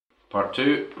Part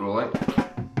 2, rolling.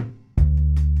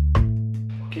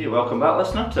 Okay, welcome back,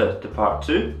 listener, to part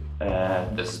 2.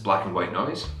 This is Black and White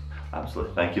Noise.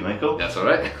 Absolutely, thank you, Michael. That's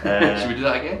alright. Should we do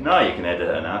that again? No, you can edit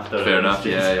it in after. Fair enough,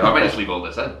 yeah. I might just leave all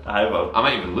this in. I will. I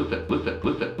might even loop it.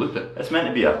 It's meant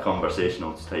to be a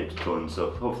conversational type tone,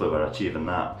 so hopefully we're achieving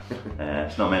that.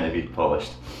 It's not meant to be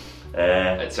polished.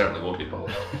 It certainly won't be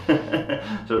polished.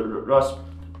 So, Ross,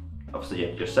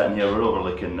 obviously you're sitting here, we're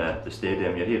overlooking the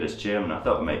stadium, you're here as chairman. I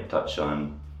thought we might touch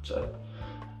on sort of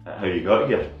how you got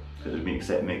here. It makes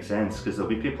sense, because there'll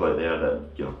be people out there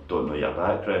that don't know your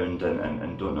background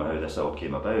and don't know how this all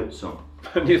came about. So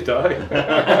Neither do I.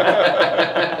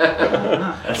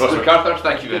 Ross MacArthur,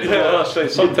 thank you very much. Yeah, that's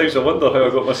right. Sometimes I wonder how I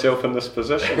got myself in this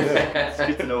position. It's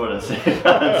good to know where I say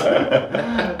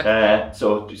that.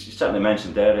 So you certainly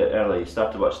mentioned earlier, you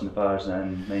started watching the Bars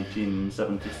in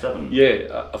 1977.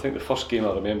 Yeah, I think the first game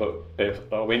I remember I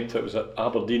went to, it was at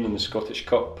Aberdeen in the Scottish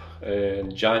Cup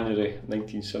in January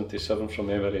 1977 from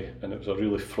memory, and it was a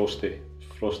really frosty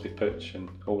pitch, and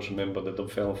I always remember the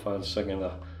Dunfermline fans singing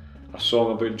a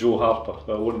song about Joe Harper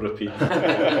that I won't repeat.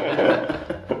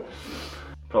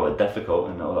 Probably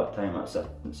difficult in all that time. It's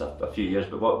a few years,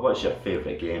 but what's your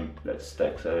favourite game that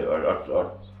sticks out,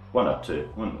 or one or two?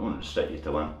 Won't restrict you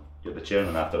to one. You're the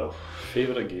chairman after all.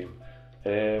 Favourite game?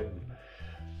 Well,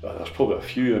 there's probably a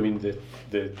few. I mean,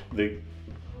 the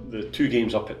two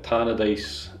games up at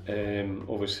Tannadice,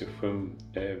 obviously when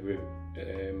we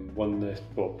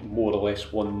more or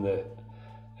less won the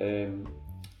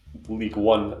League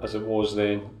One as it was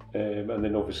then, and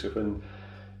then obviously when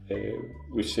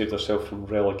we saved ourselves from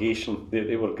relegation,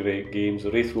 they were great games.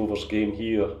 The Wraith Rovers game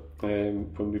here,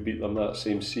 when we beat them that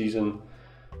same season.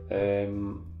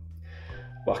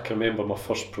 I can remember my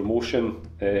first promotion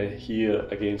here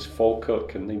against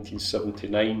Falkirk in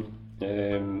 1979,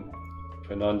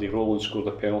 when Andy Rowland scored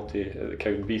a penalty at the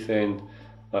Cowdenbeath end.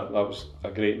 That was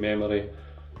a great memory.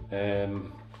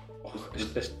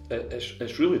 It's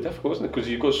really difficult, isn't it? Because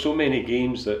you've got so many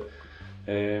games that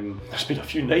there's been a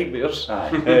few nightmares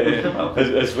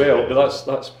as well. But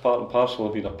that's part and parcel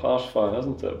of being a Pars fan,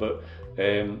 isn't it? But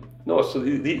no, so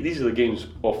these are the games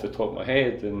off the top of my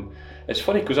head, and it's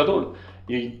funny because I don't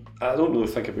really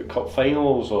think about cup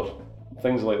finals or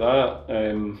things like that.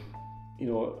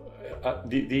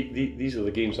 These are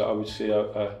the games that I would say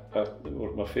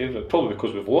were my favourite. Probably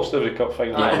because we've lost every cup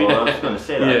final. I was going to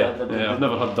say that. I've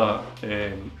never had that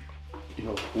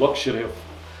luxury of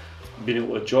being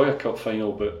able to enjoy a cup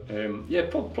final. But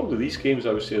probably these games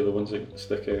I would say are the ones that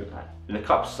stick out. And the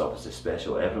cup's obviously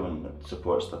special. Everyone that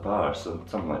supports the Bar, so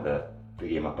something like the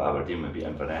game up Aberdeen would be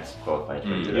Inverness qualified for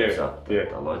Europe.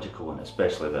 It's a logical one,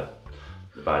 especially the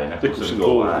Barry Nicholson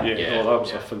goal. That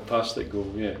was a fantastic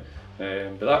goal. Yeah.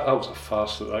 But that was a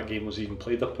farce that game was even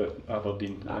played up at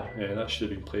Aberdeen. That should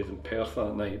have been played in Perth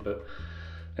that night. But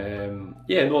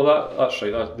that's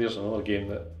right. There's another game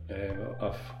that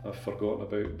I've forgotten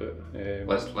about. But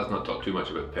let's not talk too much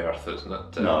about Perth. It's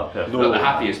not Perth. Not the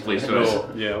happiest place for us.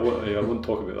 I wouldn't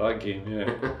talk about that game.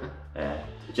 Yeah.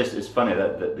 It's funny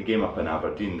that the game up in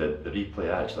Aberdeen, the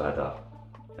replay, I actually had a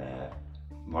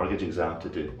mortgage exam to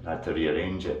do. I had to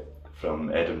rearrange it from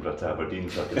Edinburgh to Aberdeen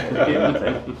so I could make the game in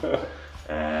time.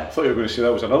 I thought you were going to say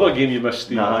that was another game you missed,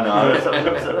 Steve. No, I was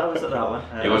at that one.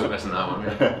 He wasn't missing that one.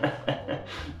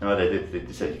 No, they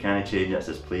said you can't change it. I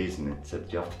said please, and they said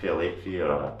do you have to pay a late fee,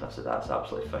 or I said that's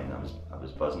absolutely fine. I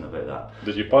was buzzing about that.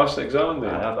 Did you pass the exam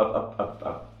then?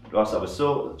 Ross, I was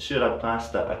so sure I'd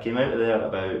passed it. I came out of there at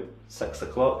about 6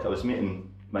 o'clock. I was meeting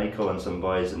Michael and some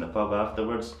boys in the pub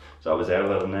afterwards, so I was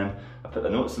earlier than them. I put the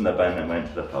notes in the bin and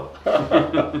went to the pub.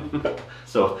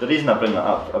 So the reason I bring that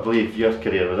up, I believe your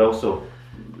career was also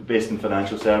based in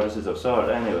financial services of sort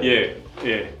anyway.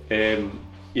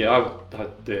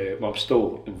 I'm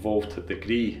still involved to a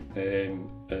degree in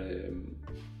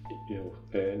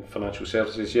financial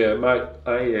services. I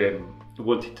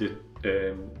wanted to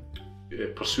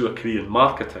pursue a career in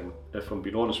marketing, if I'm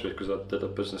being honest with you, because I did a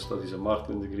business studies and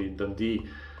marketing degree in Dundee,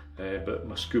 but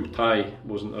my school tie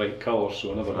wasn't the right colour,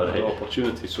 so I never had the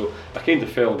opportunity. So I kind of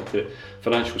fell into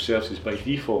financial services by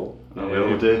default. We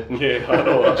all do. Yeah, I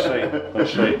know,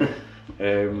 that's right.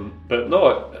 But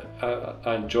no,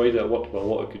 I enjoyed it. I worked with a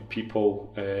lot of good people.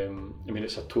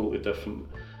 It's a totally different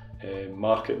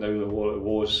market now than what it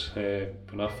was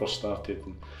when I first started.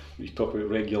 And you talk about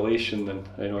regulation, and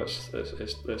it's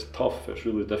tough. It's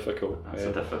really difficult. That's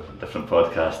a different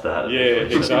podcast. That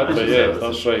exactly.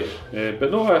 That's right.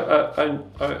 But no,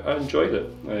 I enjoyed it.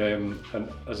 And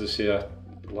as I say, I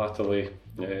latterly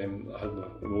I had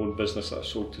my own business that I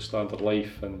sold to Standard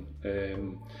Life, and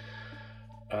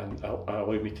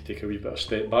allowed me to take a wee bit of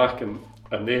step back, and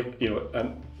they,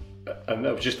 and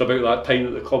it was just about that time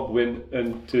that the club went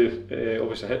into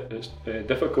obviously hit its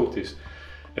difficulties.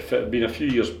 If it had been a few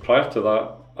years prior to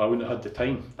that, I wouldn't have had the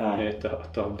time to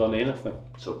have done anything.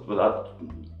 So that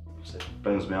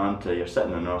brings me on to, you're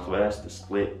sitting in the Northwest, it's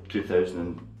late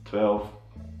 2012,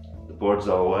 the board's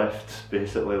all left,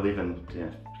 basically leaving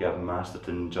Gavin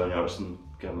Masterton, Johnny Orson,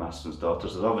 Gavin Masterton's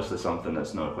daughters. There's obviously something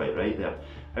that's not quite right there.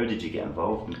 How did you get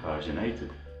involved in Pars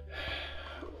United?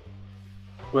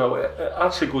 Well, it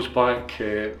actually goes back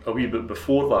a wee bit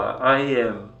before that.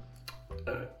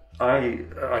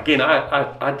 I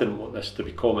didn't want this to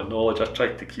be common knowledge. I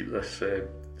tried to keep this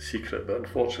secret, but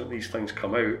unfortunately these things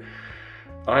come out.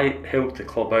 I helped the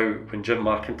club out when Jim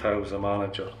McIntyre was the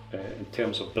manager in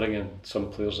terms of bringing some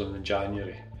players in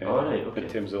January. In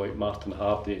terms of like Martin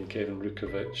Hardy and Kevin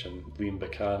Rukovic and Liam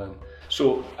Buchanan.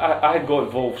 So I got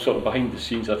involved sort of behind the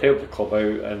scenes. I'd helped the club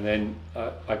out, and then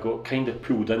I got kind of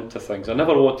pulled into things. I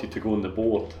never wanted to go on the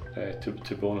board, to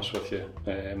be honest with you,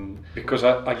 because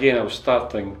I was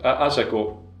starting, as I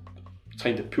got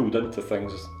kind of pulled into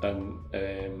things, and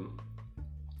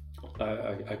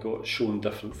I got shown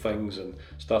different things and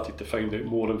started to find out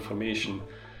more information.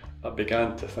 I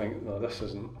began to think, no, this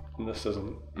isn't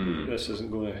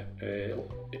going to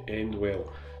end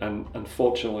well. And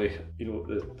unfortunately,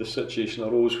 the situation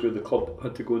arose where the club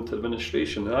had to go into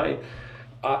administration. And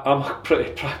I'm a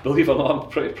pretty, believe it or not, I'm a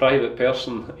pretty private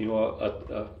person.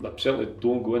 I certainly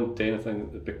don't go into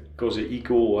anything because of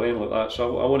ego or anything like that.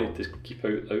 So I wanted to keep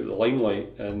out the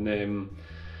limelight. And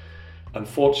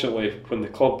unfortunately,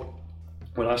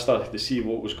 when I started to see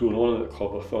what was going on at the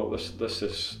club, I thought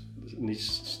this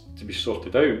needs to be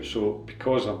sorted out. So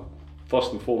because I'm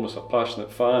first and foremost a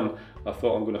passionate fan, I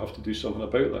thought I'm going to have to do something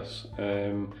about this.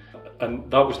 And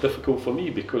that was difficult for me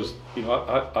because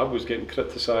I was getting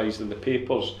criticised in the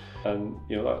papers, and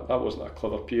that wasn't a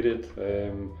clever period.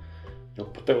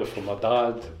 Particularly from my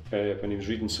dad when he was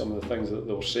reading some of the things that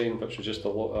they were saying, which was just a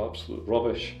lot of absolute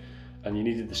rubbish. And you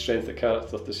needed the strength of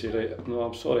character to say, right, no,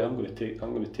 I'm sorry, I'm going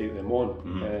to take them on.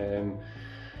 Mm-hmm.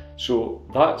 So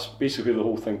that's basically the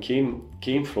whole thing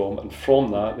came from, and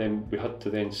from that, then we had to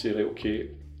then say, right, okay,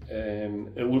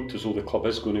 it looked as though the club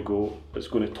is going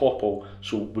to topple,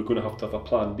 so we're going to have a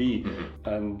plan B, mm-hmm.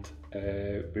 and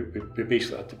we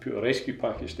basically had to put a rescue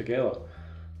package together,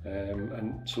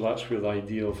 and so that's where the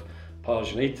idea of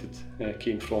Pars United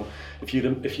came from. If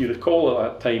you recall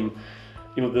at that time,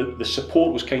 the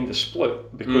support was kind of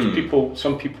split because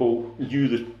some people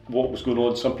knew what was going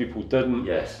on, some people didn't.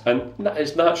 Yes. And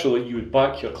it's natural that you would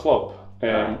back your club.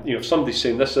 If somebody's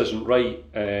saying this isn't right,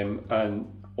 and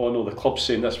the club's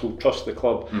saying this, we'll trust the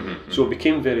club. Mm-hmm. So it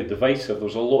became very divisive. There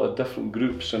was a lot of different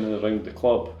groups in and around the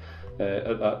club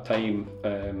at that time,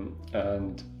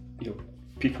 and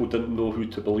people didn't know who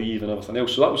to believe and everything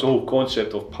else. So that was the whole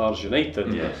concept of Pars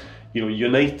United. Yes.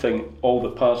 Uniting all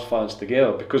the Pars fans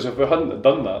together, because if we hadn't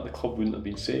done that, the club wouldn't have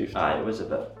been saved. It was a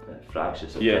bit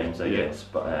fractious at times, I guess,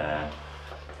 but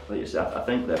like you said, I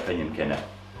think the opinion kind of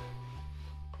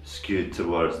skewed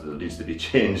towards there needs to be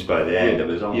changed by the end. It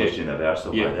was almost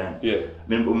universal by then. I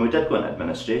mean, when we did go into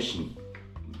administration,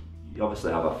 you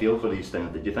obviously have a feel for these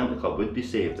things. Did you think the club would be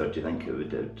saved, or do you think it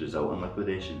would result in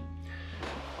liquidation?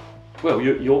 Well,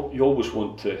 you always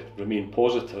want to remain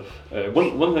positive.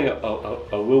 One thing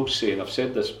I will say, and I've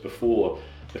said this before,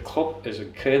 the club is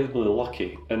incredibly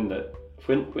lucky in that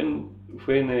when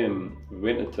we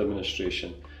went into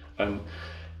administration, and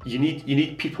you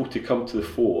need people to come to the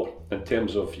fore in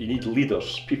terms of, you need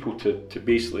leaders, people to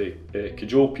basically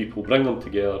cajole people, bring them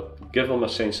together, give them a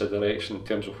sense of direction in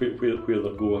terms of where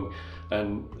they're going,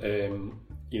 and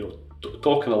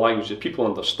talk in a language that people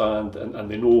understand,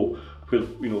 and they know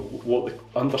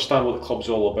understand what the club's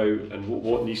all about and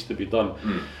what needs to be done.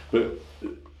 But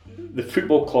the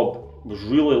football club was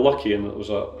really lucky in that there was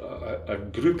a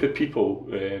group of people,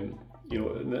 and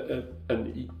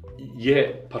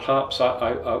yet perhaps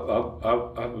I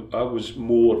was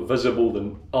more visible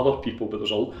than other people, but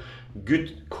there's a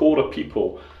good core of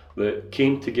people that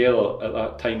came together at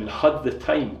that time and had the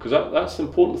time, because that's the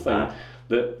important thing,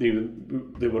 that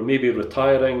they were maybe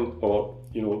retiring, or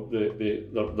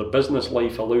their business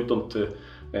life allowed them to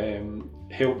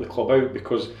help the club out,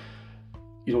 because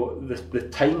the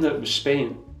time that was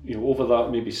spent over that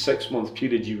maybe 6 month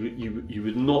period, you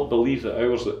would not believe the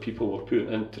hours that people were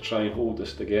putting in to try and hold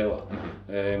this together.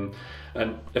 Mm-hmm.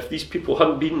 And if these people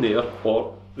hadn't been there,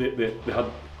 or they had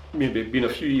maybe been a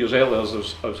few years earlier, as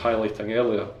I was highlighting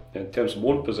earlier, in terms of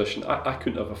my own position, I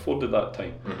couldn't have afforded that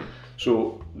time. Mm-hmm.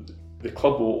 So the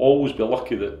club will always be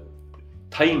lucky that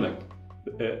timing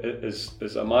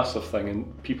is a massive thing,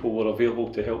 and people were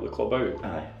available to help the club out.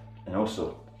 And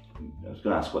also I was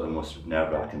going to ask what the most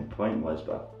nerve-wracking point was,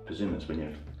 but I presume it's when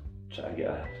you're trying to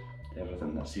get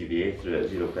everything a CVA through at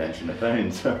 0 pence in the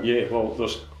pound. So. Yeah, well,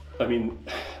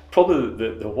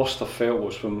 probably the worst I felt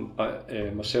was when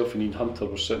myself and Ian Hunter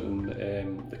were sitting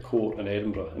in the court in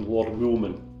Edinburgh, and Lord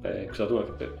Woolman, because I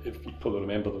don't know if you probably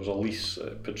remember, there was a lease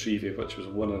at Petrivi, which was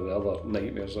one of the other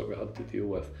nightmares that we had to deal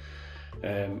with.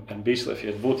 And basically, if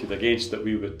you had voted against it,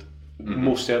 we would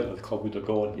most certainly the club would have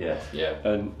gone. Yeah.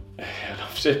 And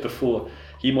I've said before,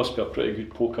 he must be a pretty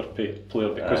good poker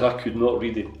player, because I could not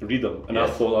read him, and I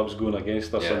thought I was going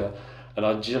against us, and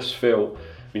I just felt.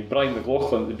 I mean, Brian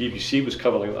McLaughlin at the BBC was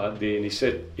covering it that day, and he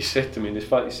said to me, and in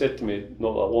fact he said to me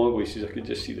not that long ago, he says, I could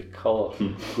just see the colour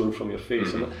going from your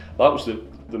face, and that was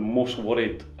the most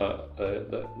worried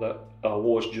that I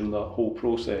was during that whole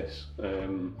process.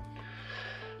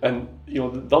 And the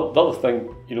other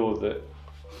thing, that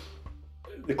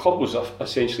the club was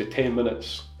essentially 10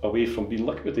 minutes away from being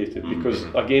liquidated, because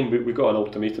again we got an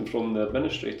ultimatum from the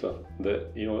administrator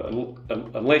that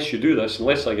unless you do this,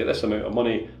 unless I get this amount of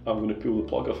money, I'm going to pull the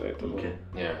plug effectively. Okay.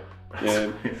 Yeah.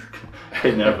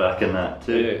 Quite nerve-wracking that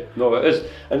too. Yeah, no, it is.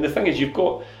 And the thing is, you've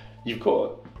got,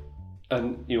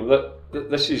 and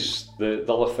this is the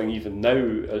other thing even now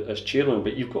as chairman,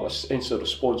 but you've got a sense of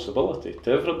responsibility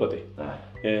to everybody.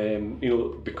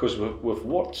 Because we've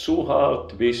worked so hard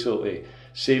to basically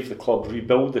save the club,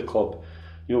 rebuild the club,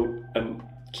 and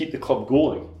keep the club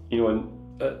going, and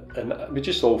we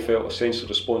just all felt a sense of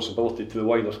responsibility to the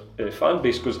wider fan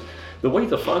base, because the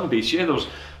wider fan base, there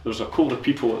was a core of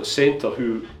people at the centre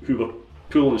who were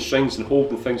pulling the strings and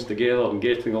holding things together and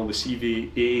getting all the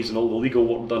CVAs and all the legal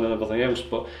work done and everything else,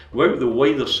 but without the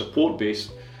wider support base,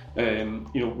 we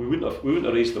wouldn't have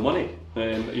raised the money,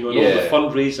 and all the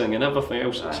fundraising and everything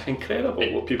else. It's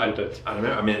incredible what people did. I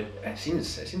remember. I mean, it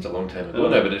seems a long time ago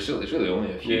now, but it's really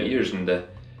only a few years, and there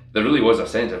really was a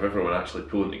sense of everyone actually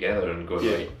pulling together and going,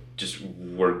 right,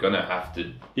 we're gonna have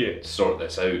to sort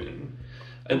this out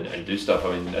and do stuff.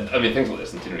 I mean, things like the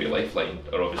Centenary Lifeline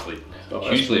are obviously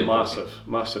hugely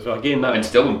massive. Again, that and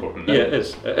still important now. Yeah, it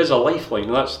is. It is a lifeline,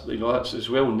 and that's as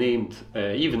well named.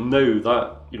 Even now,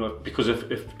 that because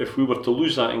if we were to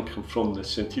lose that income from the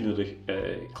Centenary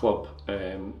club,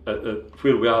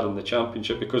 where we are in the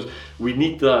Championship, because we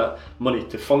need that money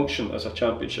to function as a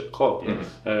Championship club.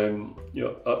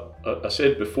 I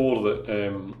said before that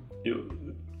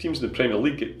teams in the Premier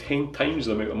League get 10 times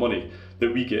the amount of money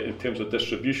that we get in terms of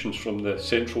distributions from the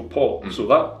central pot. So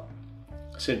that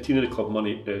Centenary Club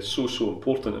money is so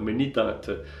important, and we need that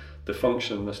to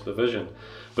function in this division.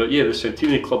 But the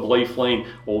Centenary Club lifeline,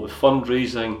 all the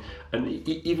fundraising, and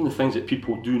even the things that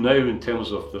people do now in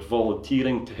terms of the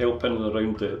volunteering to help in and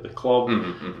around the club.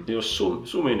 There's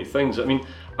so many things. I mean,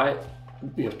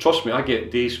 trust me, I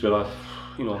get days where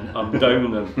I'm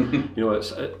down, and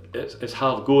it's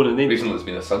hard going. And then recently it's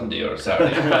been a Sunday or a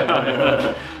Saturday,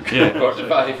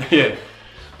 4:45. Yeah,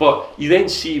 but you then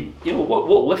see,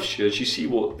 what lifts you is you see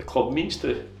what the club means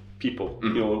to people.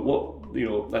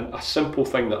 And a simple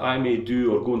thing that I may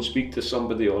do, or go and speak to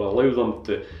somebody, or allow them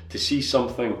to see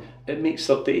something, it makes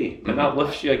their day, and that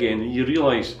lifts you again, and you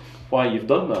realise why you've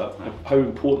done that, and how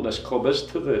important this club is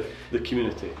to the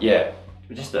community. Yeah.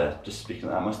 Just speaking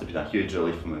of that, must have been a huge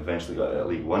relief when we eventually got to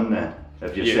League One then.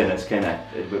 If you're saying it's kind of,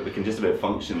 we can just about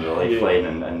function with a lifeline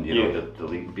and the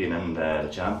league being in the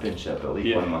Championship, but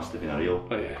League One must have been a real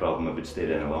problem if we'd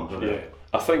stayed any longer. Yeah.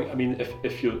 I think,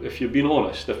 if you're being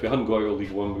honest, if we hadn't got out of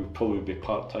League One, we'd probably be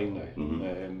part-time now.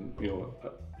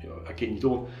 Again,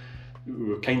 we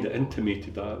were kind of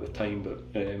intimated that at the time, but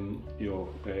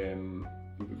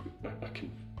I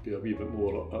can be a wee bit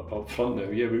more up front now.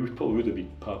 We probably would have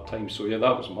been part-time, so that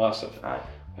was massive.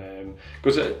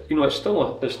 Because it's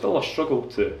still a struggle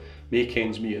to make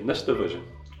ends meet in this division.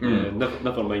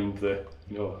 Never mind the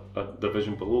a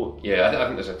division below. Yeah, I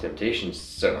think there's a temptation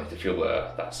certainly to feel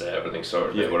that that's it, everything's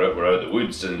sorted. We're out of the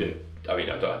woods, and I mean,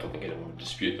 I don't think anyone would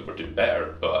dispute that we're doing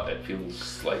better, but it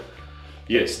feels like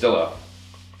it's still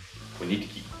we need to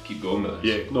keep going with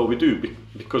this. Yeah, no, we do,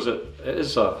 because it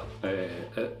is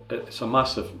it's a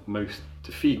massive mouth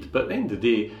to feed. But at the end of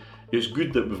the day, it's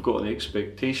good that we've got an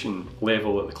expectation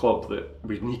level at the club that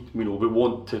we need. We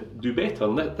want to do better.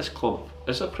 And this club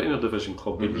is a Premier Division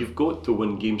club, and you've got to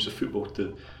win games of football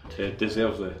to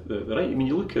deserve the right. I mean,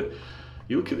 you look at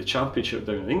the Championship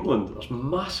down in England. There's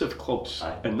massive clubs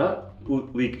in that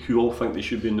league who all think they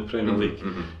should be in the Premier League,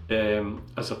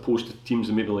 as opposed to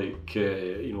teams maybe like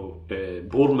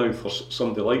Bournemouth or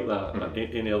somebody like that.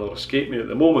 Any other escape me at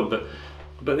the moment, but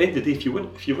But at the end of the day,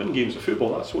 if you win games of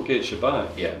football, that's what gets you back.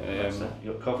 Yeah,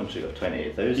 your Coventry got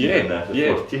 28,000 in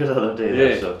the fourth tier the other day. Yeah,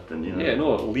 there, so, you know. Yeah,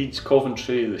 no, Leeds,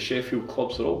 Coventry, the Sheffield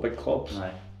clubs, they're all big clubs.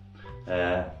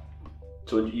 Aye.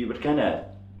 So you were kind of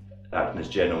acting as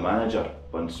general manager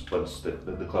once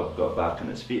the club got back on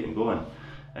its feet and going.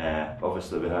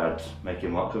 Obviously we had Mikey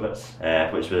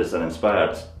Motkiewicz, which was an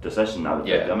inspired decision. I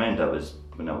mean, that was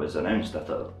when it was announced. I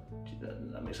thought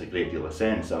that makes a great deal of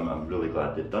sense. I'm really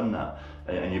glad they've done that,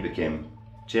 and you became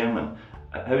chairman.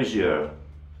 How's your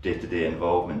day-to-day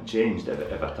involvement changed, if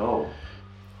at all?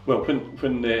 Well,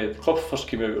 when the club first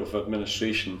came out of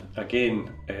administration,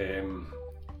 again,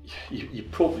 you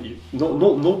probably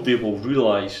nobody will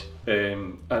realise,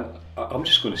 and I'm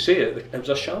just going to say it was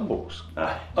a shambles,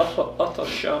 utter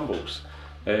shambles.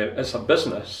 It's a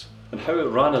business, and how it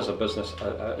ran as a business,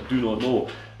 I do not know,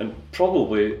 and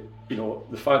probably, you know,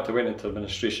 the fact I went into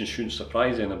administration shouldn't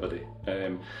surprise anybody.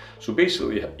 So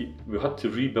basically, we had to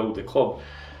rebuild the club,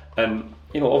 and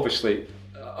you know, obviously,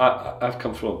 I've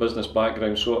come from a business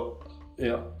background, so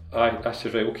I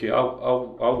said, right, okay,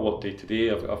 I'll work day to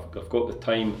day. I've got the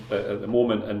time at the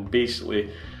moment, and basically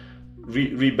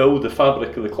rebuild the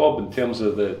fabric of the club in terms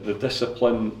of the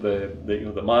discipline,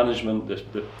 the management,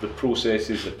 the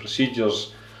processes, the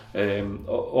procedures,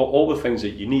 all the things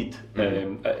that you need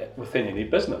within any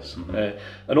business,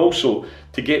 and also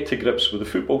to get to grips with the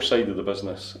football side of the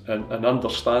business and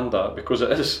understand that, because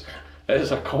it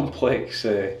is a complex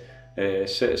set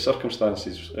of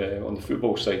circumstances on the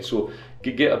football side. So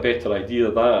get a better idea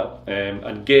of that,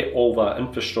 and get all that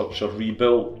infrastructure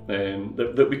rebuilt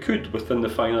that we could within the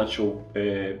financial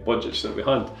budgets that we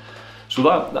had. So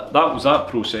that was that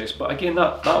process, but again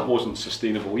that wasn't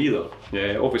sustainable either.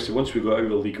 Obviously once we got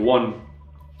out of League One,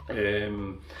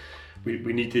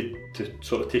 we needed to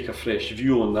sort of take a fresh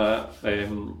view on that.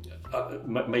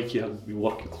 Mikey had been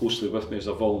working closely with me as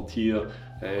a volunteer.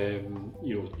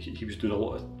 You know, he was doing a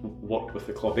lot of work with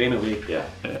the club anyway,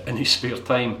 in his spare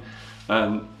time,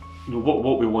 and you know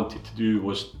what we wanted to do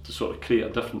was to sort of create a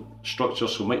different structure.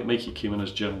 So Mikey came in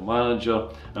as general manager,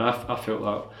 and I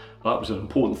felt that was an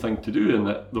important thing to do, and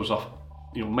that there was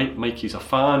Mikey's a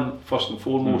fan first and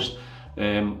foremost.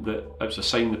 That it was a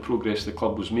sign the progress the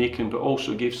club was making, but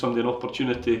also gave somebody an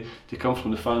opportunity to come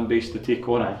from the fan base to take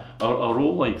on a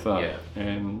role like that.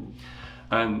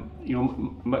 And you know,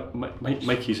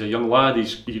 Mikey's a young lad.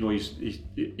 He'll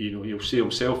say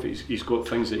himself he's got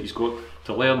things that he's got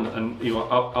to learn, and you know,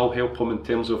 I'll help him in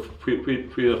terms of where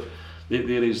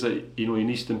the areas that you know he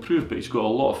needs to improve. But he's got a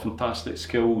lot of fantastic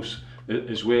skills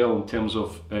as well in terms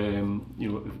of you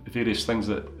know, various things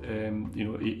that you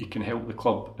know he can help the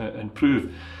club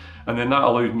improve. And then that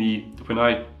allowed me,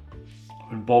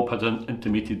 when Bob had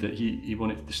intimated that he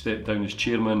wanted to step down as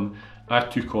chairman, I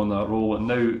took on that role, and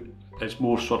now it's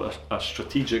more sort of a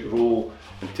strategic role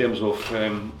in terms of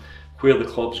where the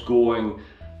club's going,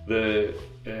 the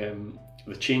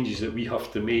changes that we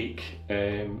have to make.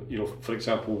 You know, for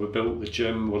example, we built the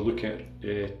gym. We're looking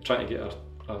at trying to get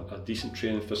a decent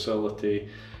training facility,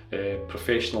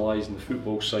 professionalising the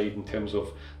football side in terms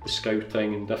of the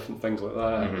scouting and different things like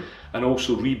that, and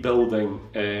also rebuilding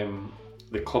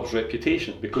the club's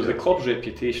reputation, because the club's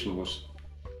reputation was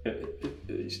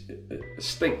it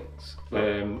stinks,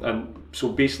 and so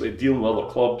basically dealing with other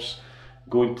clubs,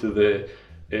 going to the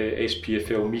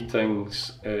SPFL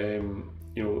meetings,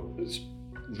 you know,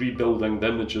 rebuilding the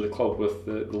image of the club with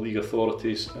the league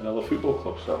authorities and other football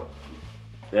clubs. So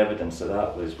the evidence of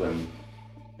that was when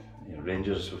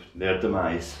Rangers, their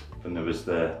demise, when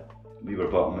we were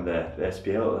bottom of the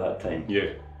SPL at that time.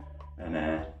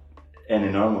 And any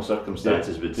normal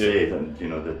circumstances would say that you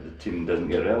know the team doesn't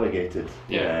get relegated.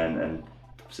 And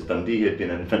so Dundee had been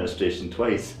in administration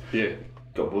twice.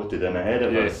 Got voted in ahead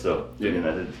of us. So you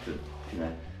know,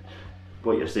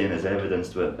 what you're saying is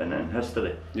evidenced in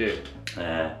history.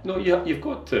 No, you've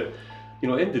got to. You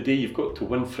know, at the end of the day, you've got to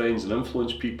win friends and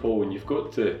influence people, and you've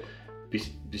got to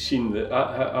be seen that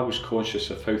I was conscious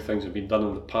of how things have been done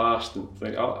in the past, and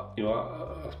think,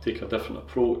 I'll take a different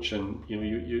approach. And you know,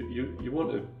 you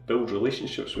want to build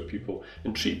relationships with people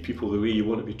and treat people the way you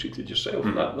want to be treated yourself.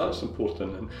 That's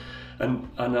important, and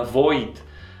avoid.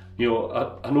 You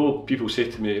know, I know people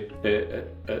say to me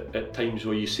at times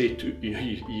where you say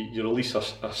you release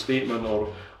a statement or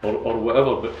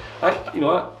whatever, but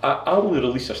I only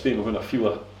release a statement when I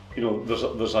feel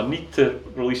there's a need to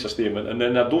release a statement, and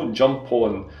then I don't jump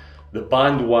on the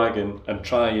bandwagon and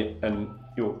try and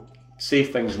say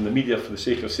things in the media for the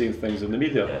sake of saying things in the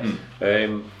media.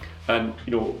 And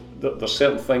you know, there's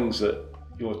certain things that,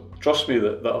 trust me,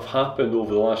 that have happened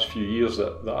over the last few years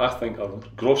that I think are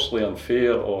grossly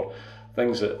unfair, or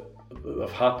things that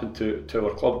have happened to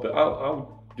our club, but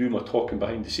I'll do my talking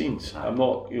behind the scenes. I'm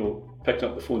not, picking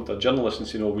up the phone to a journalist and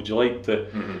saying, would you like to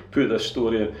put this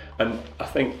story in? And I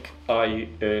think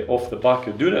off the back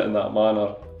of doing it in that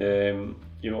manner,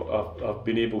 I've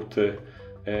been able to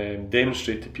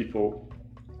demonstrate to people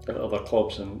at other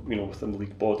clubs and within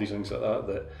league bodies, things like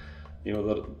that,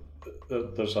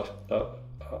 there's a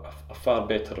far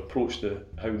better approach to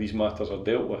how these matters are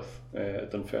dealt with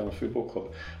at Dunfermline Football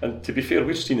Club. And to be fair,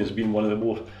 we're seen as being one of the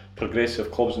more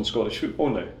progressive clubs in Scottish football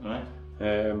now. Right.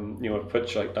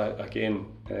 Which I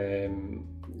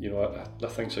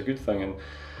think is a good thing. And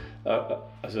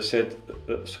as I said at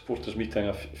the supporters meeting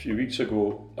a few weeks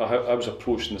ago, I was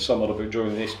approached in the summer about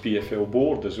joining the SPFL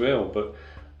board as well, but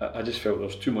I just felt there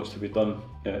was too much to be done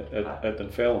at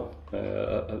Dunfermline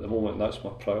at the moment, and that's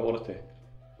my priority.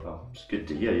 Well, it's good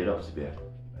to hear. You'd obviously be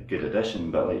a good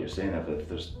addition, but like you're saying, if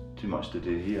there's too much to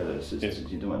do here,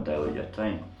 you don't want to dilute your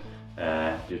time.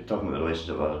 You're talking about the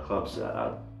relationship with other clubs.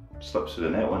 I slipped through the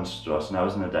net once, Ross, and I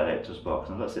was in the director's box,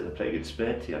 and I've got to say they're a pretty good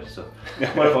spread here. So,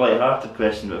 more of a light-hearted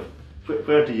question, but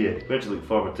where do you look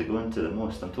forward to going to the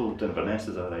most? I'm told Inverness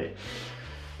is all right.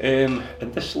 In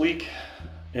this league,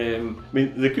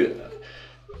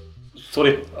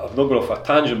 sorry, I've not gone off a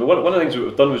tangent, but one of the things that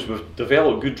we've done was we've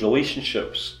developed good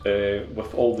relationships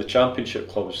with all the championship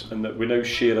clubs, and that we now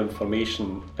share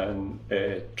information and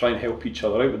try and help each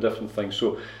other out with different things.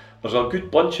 So there's a good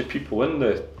bunch of people in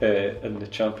the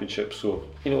championship, so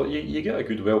you get a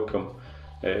good welcome.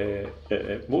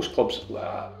 Most clubs,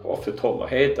 off the top of my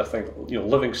head, I think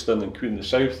Livingston and Queen of the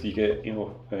South, you get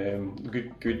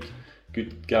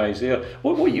good guys there.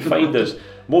 What you find is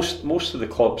most of the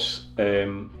clubs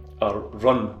are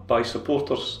run by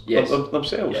supporters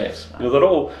themselves. Yes. They're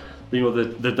all,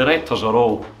 the directors are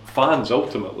all fans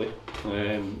ultimately.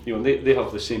 They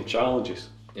have the same challenges.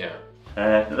 Yeah.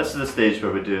 This is the stage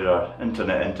where we do our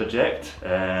internet interject.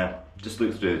 Just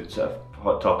look through sort of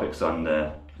hot topics on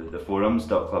the forums,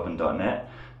 .club and .net.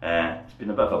 It's been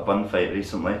a bit of a bun fight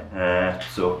recently.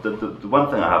 So the one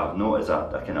thing I have noticed is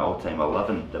a kind of all-time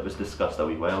 11 that was discussed a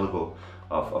wee while ago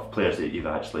of players that you've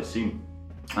actually seen.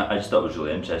 I just thought it was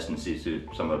really interesting to see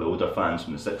some of the older fans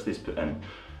from the 60s put in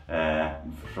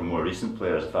from more recent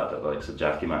players. The fact that like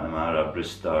Jackie McNamara,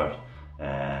 Brewster,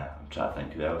 I'm trying to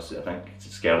think who else. I think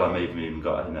Skerla might have even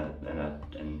got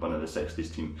in one of the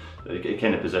 60s team. It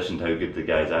kind of positioned how good the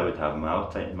guys I would have in my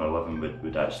all-time 11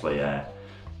 would actually, how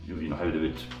they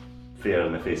would fare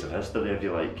in the face of history, if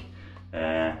you like.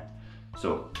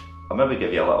 So I'll maybe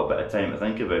give you a little bit of time to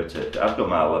think about it. I've got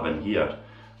my 11 here.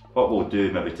 What we'll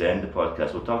do maybe to end the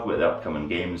podcast, we'll talk about the upcoming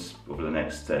games over the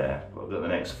next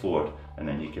 4, and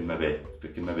then we can maybe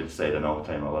decide an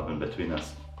all-time 11 between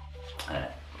us.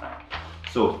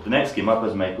 So the next game up,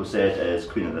 as Michael said, is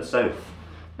Queen of the South.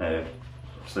 Now,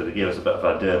 obviously they gave us a bit of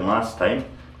a doing last time.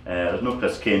 There's no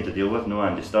Chris Kane to deal with, no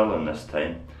Andy Stirling this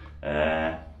time,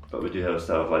 but we do have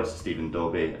still like Stephen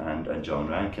Dobie and John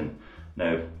Rankin.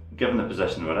 Now, given the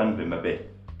position we're in, we maybe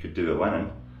could do a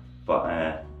winning, but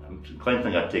I'm inclined to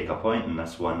think I'd take a point in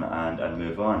this one and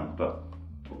move on. But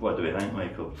what do we think,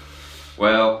 Michael?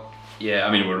 Well, yeah,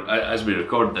 I mean, as we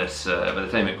record this, by the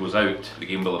time it goes out, the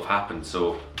game will have happened.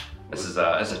 So this is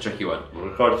a tricky one. We'll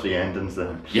record 3 endings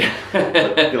then. Yeah,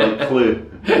 like Clue.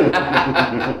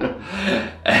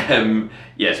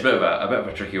 Yeah, it's a bit of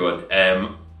a tricky one.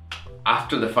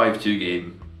 After the 5-2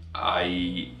 game,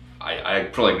 I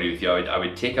probably agree with you. I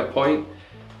would take a point,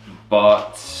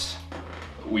 but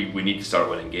we need to start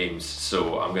winning games.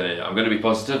 So I'm gonna be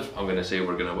positive. I'm gonna say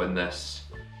we're gonna win this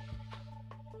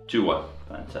 2-1.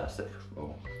 Fantastic.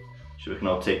 Well, sure we can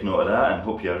all take note of that and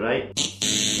hope you're right.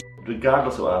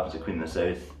 Regardless of what happens at Queen of the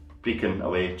South, Brecon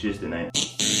away Tuesday night.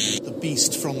 The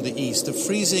beast from the east, a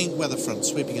freezing weather front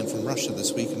sweeping in from Russia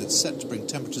this week, and it's set to bring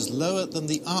temperatures lower than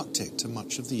the Arctic to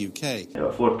much of the UK. They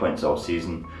got 4 points all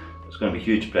season. There's going to be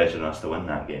huge pressure on us to win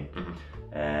that game. Mm-hmm.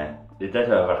 They did,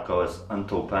 however, cause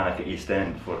untold panic at East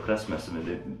End before Christmas. I mean,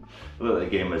 they looked like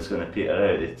the game was going to peter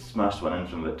out. They smashed one in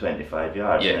from about 25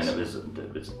 yards, yes. And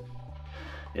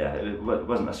it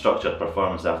wasn't a structured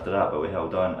performance after that, but we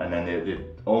held on. And then they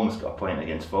almost got a point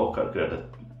against Falkirk, who are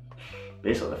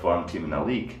basically the form team in the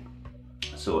league.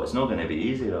 So it's not going to be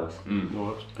easy, Ross.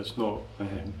 No, it's not.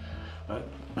 I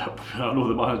know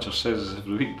the manager says this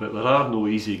every week, but there are no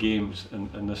easy games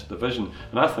in this division.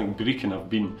 And I think Brecon have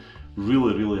been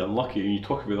really, really unlucky. When you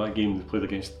talk about that game they played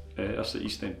against us at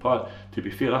East End Park, to be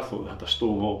fair, I thought they had a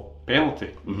Stonewall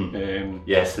penalty. Mm-hmm.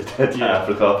 Yes, they did. Yeah, I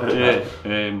forgot about that.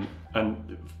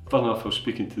 And fun enough, I was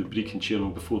speaking to the Brecon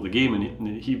chairman before the game, and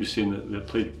he was saying that they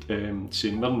played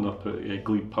St Mirren up at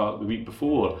Glebe Park the week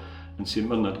before, and St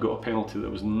Mirren had got a penalty that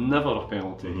was never a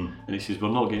penalty, and he says we're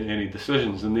not getting any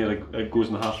decisions, and there it goes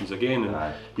and happens again.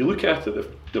 And you look at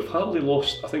it, they've hardly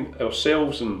lost. I think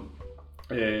ourselves and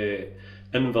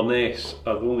Inverness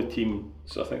are the only team,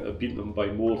 so I think they've beaten them by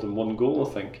more than one goal, I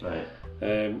think. Right.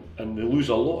 And they lose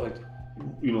a lot of,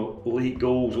 late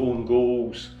goals, own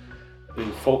goals.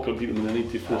 And Falkirk beat them in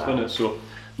the 94th minute, so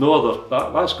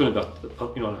that's going to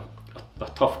be a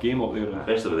tough game up there.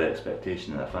 Especially with the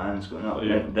expectation of the fans going up.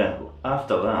 Yeah. Then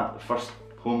after that, the first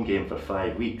home game for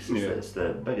 5 weeks, it's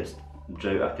the biggest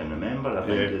drought I can remember, I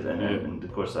think, in the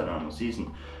course of the normal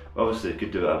season. Obviously, they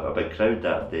could do a big crowd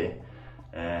that day.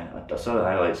 I saw the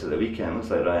highlights at the weekend. Looks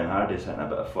like Ryan Hardy's hitting a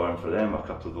bit of form for them, a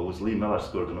couple of goals. Lee Miller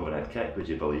scored an overhead kick, would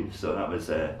you believe? So that was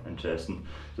interesting.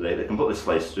 So they completely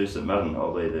sliced through St Mirren,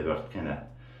 although they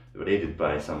were aided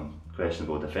by some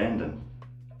questionable defending,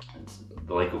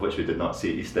 the like of which we did not see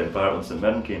at East End Park when St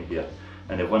Mirren came here.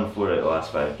 And they've won 4 out of the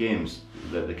last 5 games.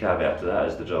 The caveat to that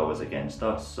is the draw was against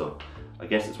us. So I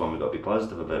guess it's one we've got to be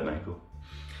positive about, Michael.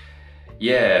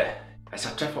 Yeah. It's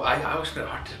a tough one. I always find it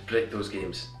hard to predict those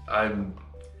games.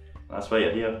 That's why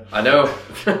you're here. I know.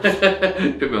 Put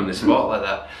me on the spot like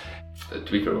that.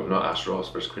 To be fair, we've not asked Ross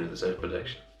for his Queen of the South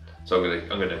prediction, so I'm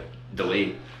gonna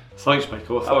delay. Thanks,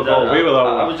 Michael. I thought I got away with that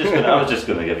one. I was just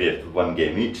going to give you 1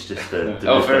 game each, just to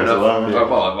fair enough. Along.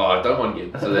 Well, I've done 1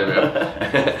 game, so there we go.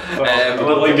 I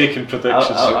don't like making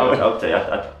predictions. I'll tell you.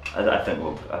 I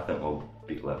think we'll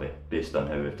beat Livy based on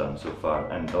how we've done so far.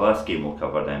 And the last game we'll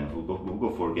cover, then we'll go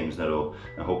 4 games in a row,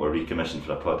 and hope we're recommissioned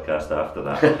for a podcast after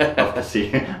that.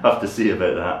 have to see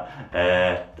about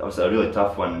that. Obviously, a really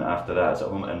tough one after that is at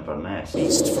home at Inverness.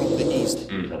 East from the east.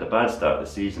 They had a bad start to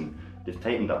the season. They've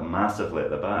tightened up massively at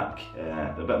the back.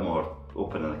 They're a bit more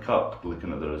open in the cup,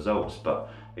 looking at the results, but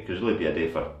it could really be a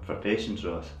day for patience,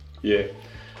 Ross. Yeah.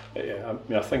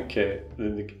 I think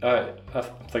I'm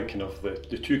thinking of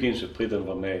the 2 games we played in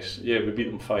Inverness. Yeah, we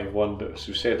beat them 5-1, but as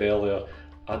we said earlier,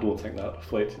 I don't think that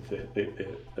reflected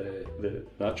the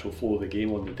natural flow of the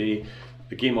game on the day.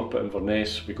 The game up at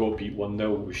Inverness, we got beat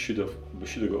 1-0. We should have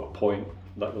got a point.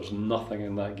 There was nothing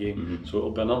in that game, so it'll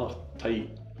be another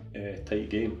tight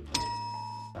game.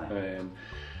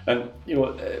 And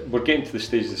we're getting to the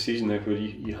stage of the season now where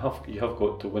you have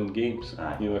got to win games.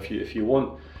 If you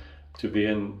want to be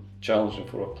in challenging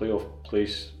for a playoff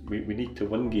place, we need to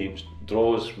win games.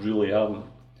 Draws really aren't.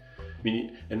 I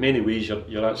mean, in many ways,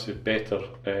 you're actually better,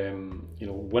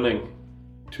 winning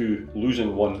 2,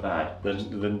 losing 1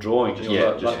 than drawing.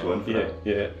 Just going for it.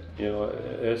 It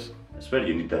is. It's where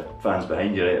you need the fans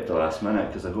behind you right at the last minute,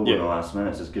 because a goal in the last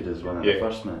minute is as good as one in the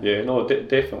first minute. Yeah, no,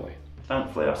 definitely.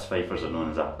 Thankfully, us Fifers are known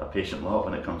as a patient lot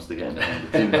when it comes to getting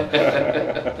behind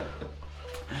the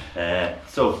team.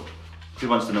 So, who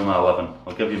wants to know my 11?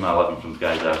 I'll give you my 11 from the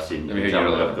guys I've seen. Let me hear tell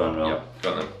your me 11. I've gone wrong. Yep,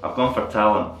 got them. I've gone for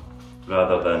talent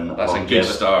rather than That's a good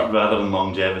start. rather than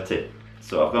longevity.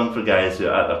 So I've gone for guys who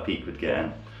at their peak would get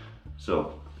in.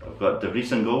 So I've got De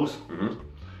Vries in goals,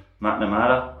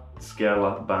 McNamara,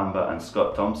 Skerla, Bamba and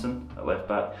Scott Thompson at left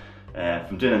back.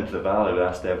 From doing Into the Valley, we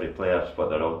asked every player what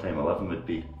their all-time 11 would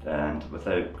be, and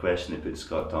without question they put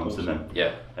Scott Thompson in.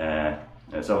 Yeah.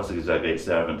 It's obviously he's a great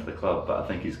servant to the club, but I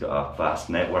think he's got a vast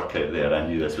network out there. I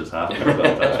knew this was happening. I've got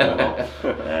in touch with him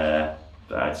all.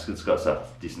 But Scott's a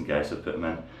decent guy, so put him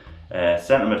in.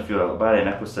 Centre midfielder Barry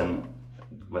Nicholson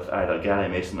with either Gary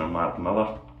Mason or Mark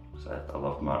Miller. I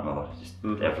love Mark Miller, just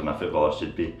everything a footballer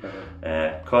should be.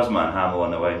 Cosma and Hamill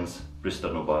on the wings,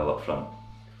 Brewster Noble up front.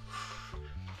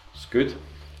 It's good.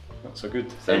 That's a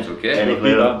good. Sounds okay. Any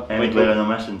glaring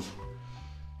omissions?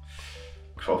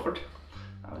 Crawford.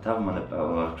 I would have him on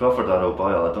the Crawford or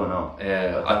O'Boyle, I don't know.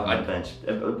 Yeah, I'd have him on the bench.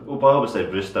 O'Boyle would say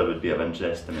Brewster would be of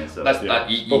interest to me. So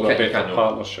you can't know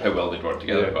partnership. how well they'd work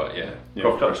together, but yeah.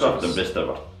 Crawford and Brewster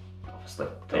were obviously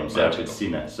time served, had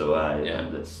seen it, so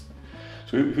it's.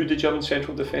 So who did you have in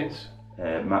central defence? I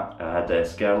had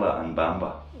Skerla and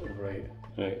Bamba.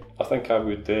 Right. I think I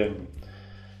would.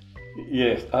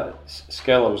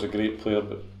 Skerla was a great player,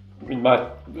 but I mean, my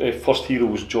first hero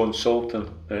was John Salton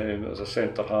as a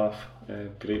centre half.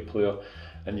 Great player,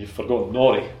 and you've forgotten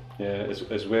Norrie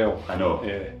as well. I know.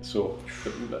 So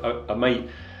I might.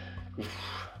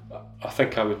 I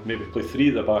think I would maybe play 3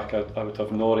 at the back. I would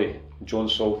have Norrie, John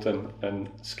Salton, and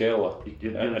Skerla,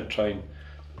 and try and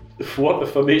work the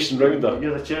formation round her.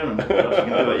 You're the chairman. You can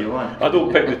do what you want. I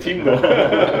don't pick the team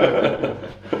though.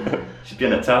 Should be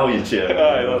an Italian chairman.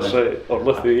 Aye, that's right, or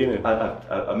Lithuanian.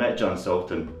 I met John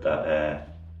Salton at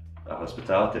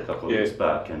Hospitality a couple of weeks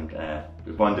back, and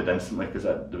we bonded instantly because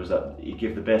he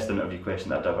gave the best interview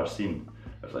question I'd ever seen.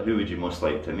 It was like, who would you most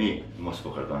like to meet? Most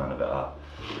folk are going on about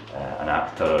an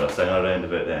actor or a singer around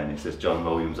about then. He says John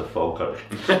Williams of Falkirk.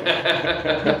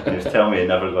 He was telling me he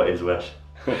never got his wish.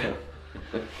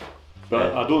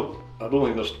 But I don't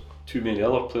think there's too many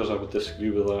other players I would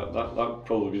disagree with that. That would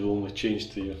probably be the only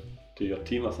change to your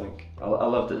team, I think. I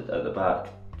loved it at the back.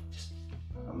 Just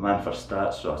a man for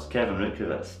stats, Ross. Kevin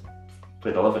Rutkowitz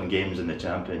played 11 games in the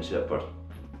Championship or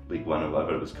League One or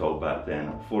whatever it was called back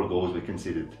then. 4 goals we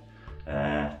conceded.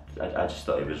 I just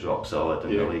thought he was rock solid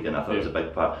in the league, and I thought it was a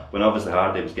big part. When obviously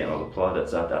Hardy was getting all the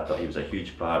plaudits, I thought he was a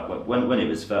huge part. When he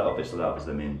was fit, obviously that was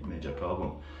the major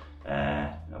problem.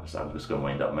 I was going to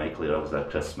wind up Michael here. Obviously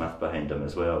Chris Smith behind him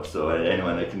as well. So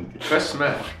anyone that can. Chris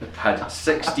Smith had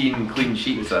 16 clean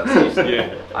sheets that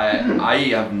season. I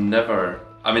have never.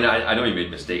 I mean, I know he made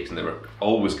mistakes and they were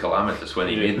always calamitous when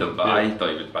he made them, but I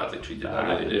thought he was badly treated.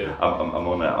 I really did. I'm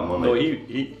on it. No,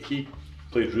 he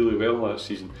played really well that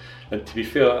season. And to be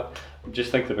fair,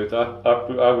 just thinking about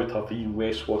that, I would have Ian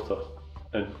Westwater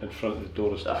in front of the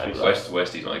Doris defence.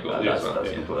 Westies my goalie as well.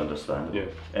 That's completely understandable. Yeah.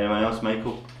 Anyone else,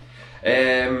 Michael?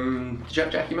 Did you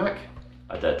have Jackie Mack?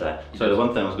 I did. So the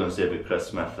one thing I was going to say about Chris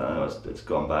Smith, I know it's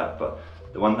gone back, but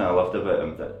the one thing I loved about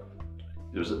him, that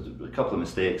there was a couple of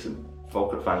mistakes and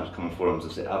Falkirk fans were coming forums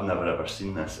and saying, I've never ever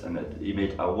seen this, and he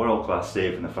made a world-class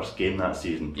save in the first game that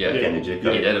season. Yeah, Kenny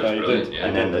Jacob. He did, it was brilliant. Yeah.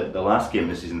 And then the last game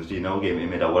of the season, the 3-0 game, he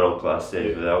made a world-class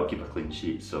save without keep a clean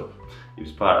sheet, so he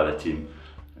was part of the team.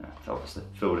 Obviously,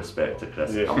 full respect to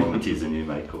Chris. I'm only teasing you,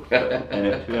 Michael. But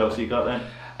anyway, who else you got then?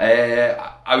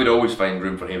 I would always find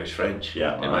room for Hamish French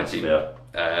in my team. Fair.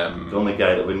 The only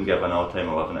guy that wouldn't give an all-time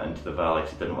 11 it into the Valley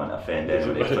because he didn't want to offend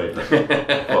anybody.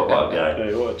 What a guy.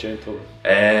 Yeah, what a gentleman.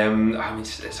 I mean,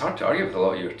 it's hard to argue with a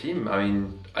lot of your team. I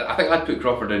mean, I think I'd put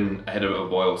Crawford in ahead of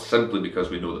Boyle simply because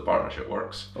we know the partnership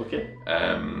works. Okay.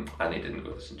 And he didn't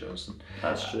go to St Johnstone.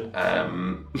 That's true.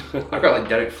 I've got like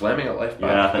Derek Fleming at left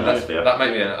back. Yeah, I think that's fair. That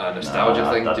might be a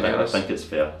nostalgia thing, to be honest. I think it's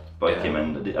fair. But he came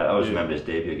in, I always remember his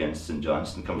debut against St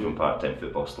Johnstone, coming from part-time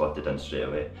football, slotted in straight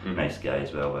away. Nice guy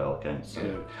as well, by all accounts. So.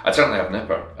 Yeah. I'd certainly have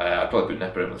Nipper. I'd probably put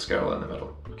Nipper in with Skirl in the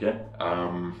middle. Okay.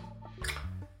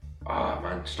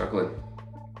 Struggling.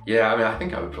 Yeah, I mean, I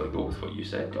think I would probably go with what you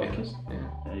said, to be honest. Yeah.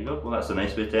 There you go. Well, that's a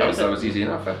nice way to end it. That was easy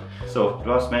enough. So,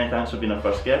 Ross, many thanks for being our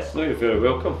first guest. No, you're very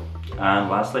welcome. And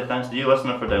lastly, thanks to you,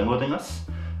 listener, for downloading us.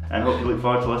 And hope you look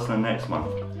forward to listening next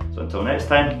month. So until next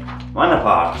time, Mana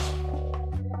Pars.